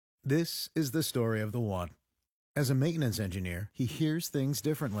This is the story of the one. As a maintenance engineer, he hears things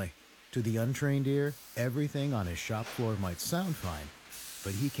differently. To the untrained ear, everything on his shop floor might sound fine,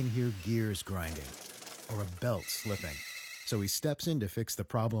 but he can hear gears grinding or a belt slipping. So he steps in to fix the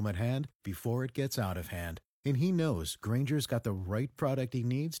problem at hand before it gets out of hand. And he knows Granger's got the right product he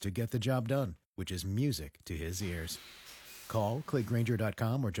needs to get the job done, which is music to his ears. Call, click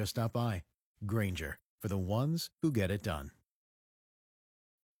Granger.com, or just stop by. Granger, for the ones who get it done.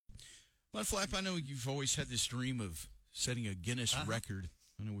 Mudflap, I know you've always had this dream of setting a Guinness record.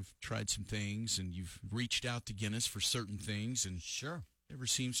 I know we've tried some things, and you've reached out to Guinness for certain things, and Sure. it never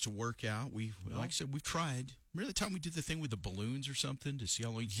seems to work out. Like I said, we've tried. Remember the time we did the thing with the balloons or something to see how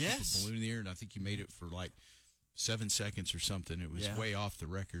long you could keep a balloon in the air, and I think you made it for like 7 seconds or something. It was way off the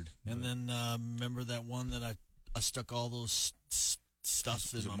record. And then remember that one that I stuck all those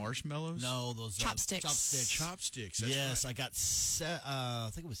stuff Was in it marshmallows? No, those Chopsticks. Chopsticks. That's Yes, right. I got I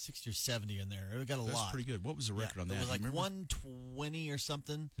think it was 60 or 70 in there. It got a That's lot. pretty good. What was the record on that? It was Do you like remember? 120 or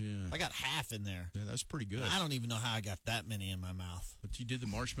something. Yeah. I got half in there. Yeah, that's pretty good. I don't even know how I got that many in my mouth. But you did the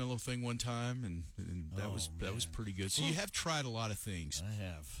marshmallow thing one time, and that Oh, was man. pretty good. So you have tried a lot of things. I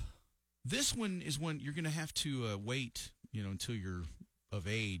have. This one is one you're going to have to wait, until you're of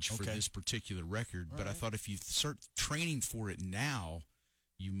age for Okay. this particular record. But I right. thought if you start training for it now,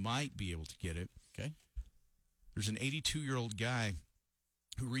 you might be able to get it. Okay. There's an 82-year-old guy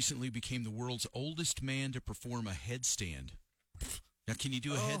who recently became the world's oldest man to perform a headstand. Now, can you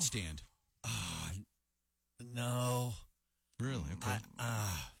do a headstand? No. Really? Okay.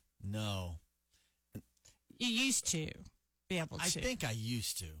 No. You used to be able to. I think I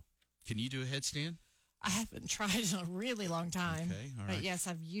used to. Can you do a headstand? I haven't tried in a really long time. Okay, all But right. yes,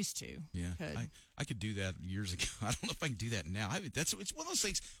 I've used to. Yeah, Could. I could do that years ago. I don't know if I can do that now. It's one of those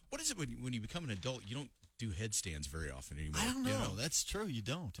things. What is it when you become an adult? You don't do headstands very often anymore. I don't you know. That's true. You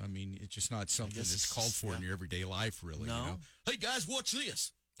don't. I mean, it's just not something guess that's it's called just- for in your everyday life, really. No. Hey guys, watch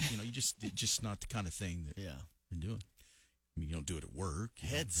this. You just it's just not the kind of thing that Yeah. you're doing. I mean, you don't do it at work.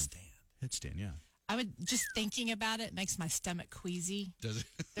 Headstand. Headstand, yeah. I would just thinking about it makes my stomach queasy. Does it?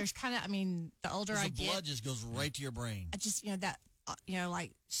 There's kind of, the older I The get, blood just goes right to your brain. I just, that,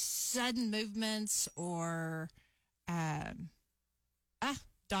 like sudden movements or,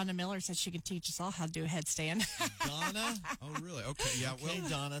 Donna Miller said she can teach us all how to do a headstand. Donna? Oh, really? Okay, yeah. Well, Okay,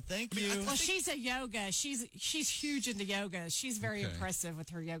 Donna. Thank you. Well, she's a yoga. She's huge into yoga. She's very Okay. impressive with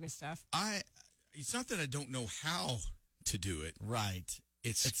her yoga stuff. it's not that I don't know how to do it. Right.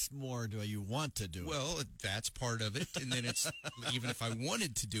 It's more, do you want to do it? Well, that's part of it. And then it's, even if I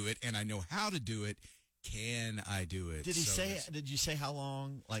wanted to do it and I know how to do it, can I do it? Did he So say? that's- Did you say how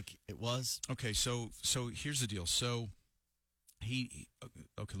long? Like it was? Okay, so here's the deal. So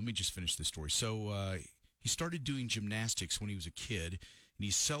okay, let me just finish this story. So he started doing gymnastics when he was a kid, and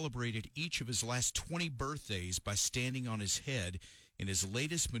he celebrated each of his last 20 birthdays by standing on his head, and his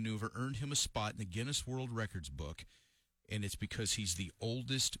latest maneuver earned him a spot in the Guinness World Records book, and it's because he's the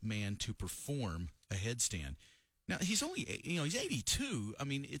oldest man to perform a headstand. Now, he's only, he's 82. I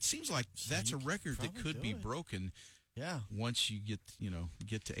mean, it seems like that's a record that probably could do be it. broken Yeah. once you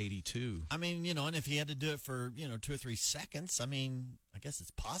get to 82. I mean, and if he had to do it for 2 or 3 seconds, I mean, I guess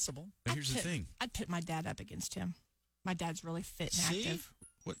it's possible. But here's the thing. I'd put my dad up against him. My dad's really fit and See? active.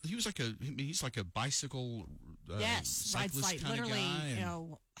 What he's like a bicycle Yes, rides cyclist like kind of literally, guy, and-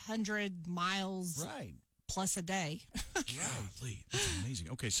 100 miles Right. plus a day. Golly, that's amazing.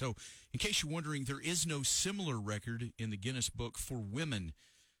 Okay, so in case you're wondering, there is no similar record in the Guinness Book for women.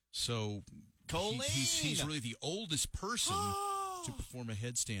 So Colleen! he's really the oldest person to perform a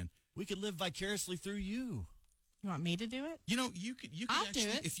headstand. We could live vicariously through you. You want me to do it? You could I'll do actually,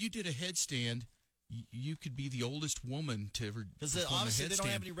 it. if you did a headstand, you could be the oldest woman to ever Because perform obviously a they don't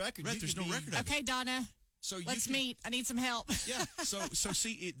have headstand. any record. Right, You there's could no be- record of it. Okay, Donna. So you Let's could- meet. I need some help. Yeah. So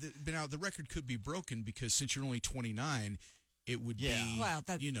see, but now the record could be broken because since you're only 29, it would Yeah. be Well,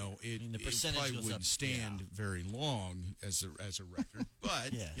 that- it the it percentage probably goes wouldn't up. stand Yeah. very long as a record.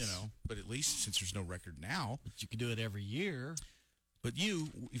 But Yes. but at least since there's no record now, But you could do it every year. but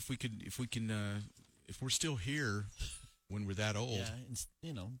if we're still here when we're that old, Yeah.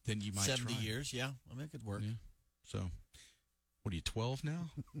 And, then you might 70 try. years. Yeah. I mean, it could work. Yeah. So, what are you, 12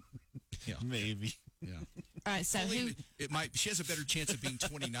 now? Yeah. Maybe. Yeah. All right, so who? She has a better chance of being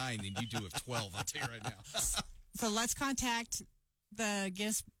 29 than you do of 12. I'll tell you right now. So let's contact the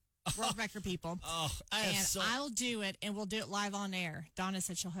Guinness World Record people. Oh, I have And so. I'll do it, and we'll do it live on air. Donna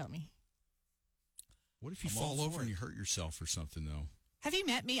said she'll help me. What if you I'm all fall for over and it. you hurt yourself or something, though? Have you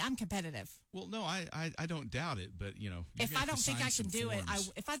met me? I'm competitive. Well, no, I don't doubt it, but you're If gonna I don't have to think sign I can some do it,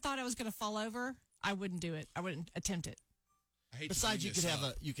 forms. if I thought I was going to fall over, I wouldn't do it. I wouldn't attempt it. I hate Besides, to you bring could this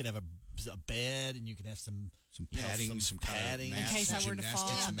have up. a bed, and you can have some padding, some kind of padding mats, In case I were to gymnastics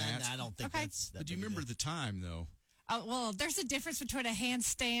fall. and Yeah, mats. I don't think Okay. that's. That But do you big a remember deal. the time though? Oh, well, there's a difference between a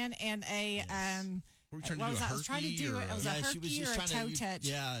handstand and a Were we trying what to was do a I was trying to herky do or it. It was a- a Yeah, she was herky just or a trying to- toe you- touch.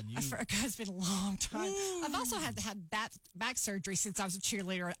 yeah, and I forgot. It's been a long time. I've also had back surgery since I was a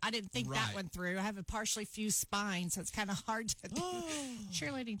cheerleader. I didn't think that Right. one through. I have a partially fused spine, so it's kind of hard to do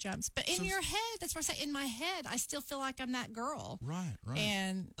cheerleading jumps. But in your head, that's what I say. In my head, I still feel like I'm that girl. Right, right.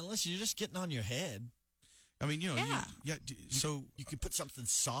 And Unless you're just getting on your head, I mean, Yeah. so you could put something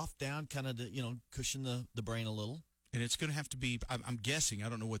soft down, kind of to cushion the brain a little. and it's going to have to be. I'm guessing. I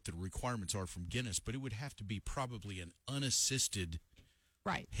don't know what the requirements are from Guinness, but it would have to be probably an unassisted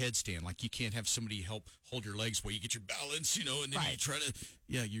right. headstand. Like you can't have somebody help hold your legs while you get your balance, and then you Right. try to.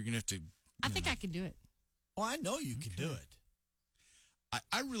 Yeah, you're going to have to. I think I can do it. Oh, I know you can do it.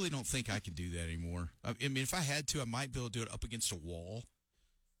 I really don't think I could do that anymore. I mean, if I had to, I might be able to do it up against a wall.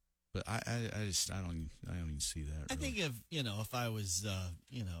 But I don't even see that. I really. think if I was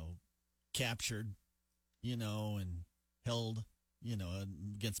captured, and held,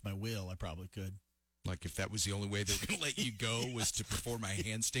 against my will, I probably could. Like if that was the only way they were going to let you go was to perform a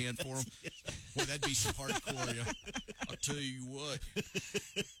handstand for them. Well, that'd be some hardcore. Yeah. I'll tell you what.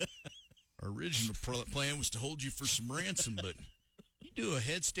 Our original plan was to hold you for some ransom, but you do a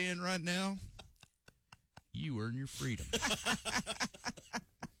headstand right now, you earn your freedom.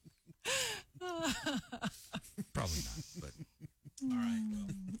 Probably not, but All right.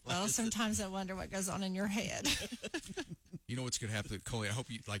 Well, sometimes I wonder what goes on in your head. you know what's going to happen, Coley? I hope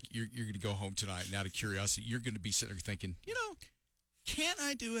you're going to go home tonight, and out of curiosity, you're going to be sitting there thinking, can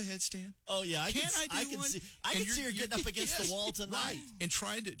I do a headstand? Oh yeah, I Can can. I I do can one? see. I And can you're- see her you're- getting up against yes, the wall tonight. and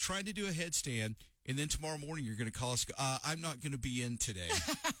trying to do a headstand, and then tomorrow morning you're going to call us. I'm not going to be in today,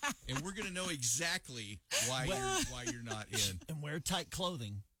 and we're going to know exactly why you're not in. And wear tight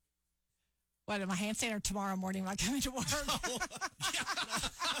clothing. What, am I handstand or tomorrow morning when I come into work?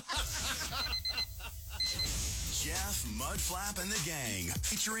 Jeff, Mudflap, and the gang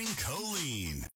featuring Colleen.